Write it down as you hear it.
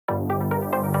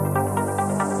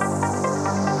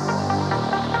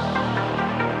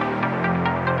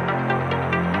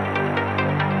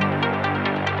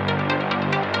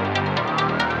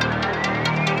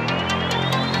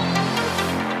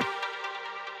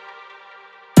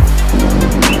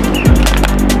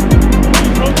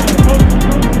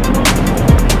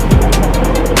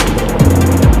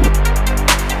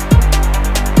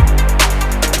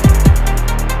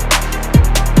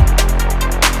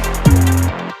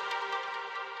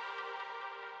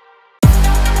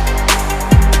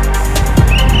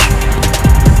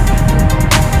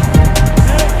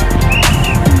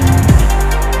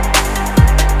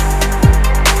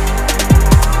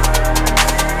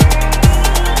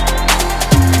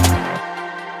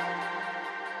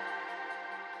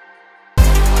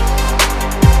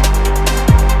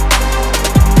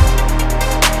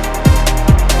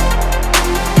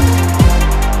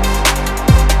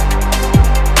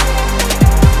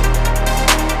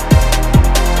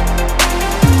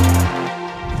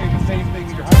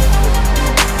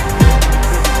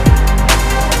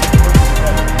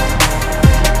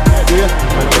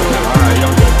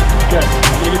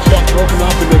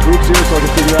so I can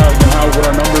figure out what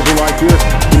our numbers are like here.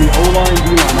 Give me O-line,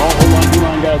 D-line, all O-line,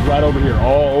 D-line guys right over here.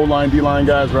 All O-line, D-line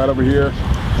guys right over here.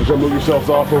 And so move yourselves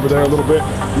off over there a little bit.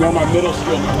 You know my middle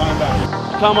skill, my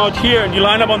linebacker. Come out here and you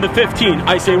line up on the 15.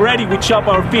 I say ready, we chop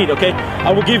our feet, okay?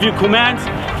 I will give you commands,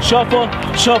 shuffle,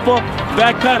 shuffle,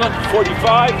 back pedal,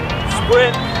 45,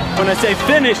 sprint. When I say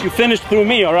finish, you finish through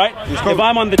me, all right? If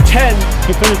I'm on the 10,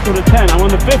 you finish through the 10. I'm on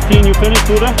the 15, you finish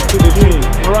through the 15.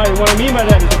 All right, what I mean by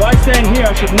that is if I stand here,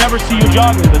 I should never see you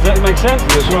jogging. Does that make sense?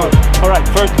 Yes, sir. All right,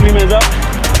 first 3 minutes up.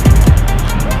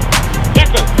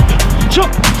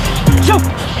 Jump, jump,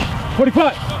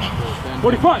 45,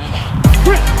 45,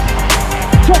 sprint,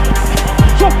 jump,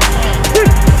 jump,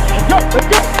 sprint. Let's go, let's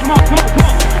go. Come on, come on, come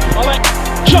on. All right,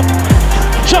 jump,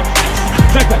 jump,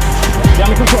 back,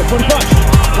 down the control, 45,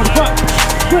 45,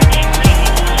 sprint,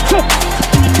 jump,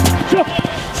 jump,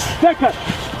 back,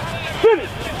 finish.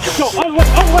 Let's go, all the way,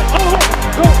 all the way, all the way.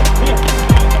 Go, yeah.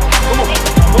 Come on,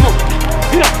 come on,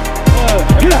 get up,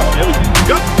 get up. There we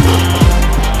go.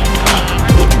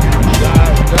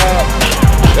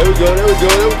 There we go, there we go,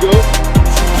 there we go.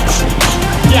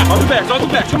 Yeah, on the back,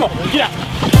 come on, get out.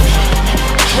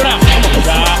 Run out, come on,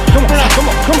 guys. Come on, come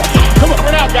on, come on, come on,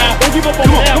 run out, guys. Don't give up on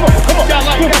me now. Come on, come on.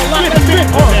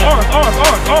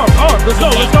 Arms. Let's go,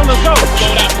 let's go, let's go.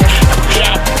 Get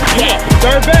out.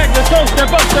 Third back, let's go. Step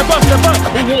up, step up, step up.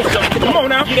 Come on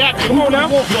now, come on now.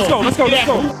 Let's go, let's go, let's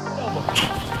go.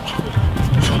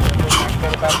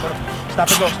 Stop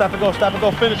and go, stop and go, stop and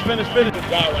go. Finish, finish, finish.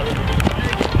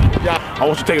 I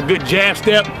want you to take a good jab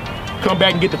step, come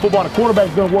back and get the football. The quarterback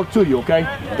is going to work to you, okay?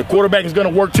 The quarterback is going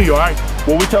to work to you, all right?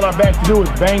 What we tell our backs to do is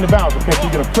bang the bounce, okay? So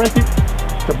you're going to press it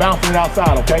to bounce it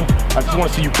outside, okay? I just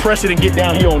want to see you press it and get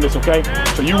down here on this, okay?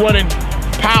 So you're running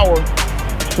power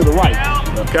to the right,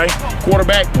 okay?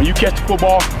 Quarterback, when you catch the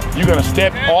football, you're going to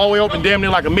step all the way up and damn near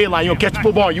like a midline. You're going to catch the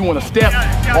football, you want to step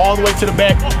all the way to the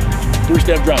back,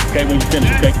 3-step drop, okay, when you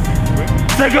finish, okay?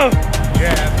 Take go!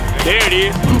 Yeah. There it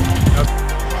is.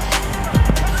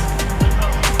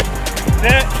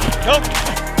 Set, go.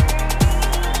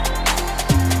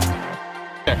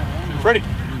 Ready.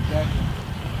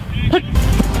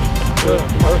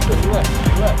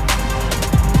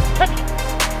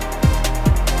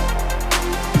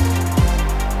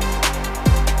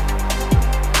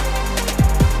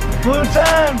 Blue 10,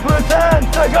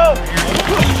 take go.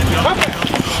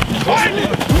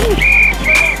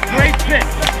 Great fit,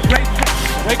 great fit.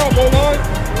 Take go, go on.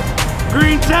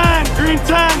 Green 10,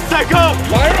 take go.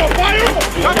 Fire up, fire up.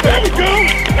 There we go.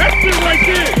 That's it right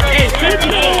there. Hey, finish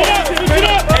it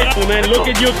up. Hey, man, look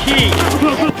at your key.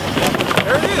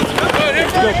 There it is.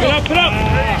 Go, put up.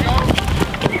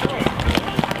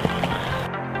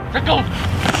 Let go.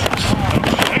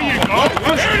 There you go.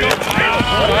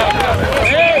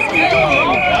 There you go.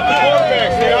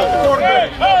 Stay out the quarterback.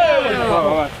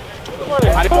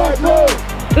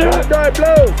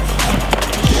 Blow.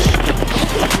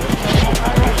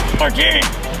 King,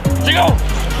 to go.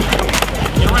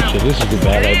 Shit, this is a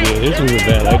bad idea. This is a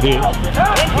bad idea.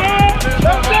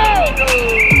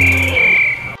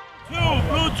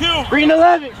 Blue 2. Green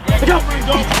 11. Let's go.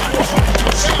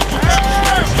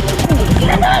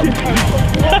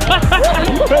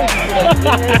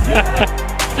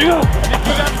 To go.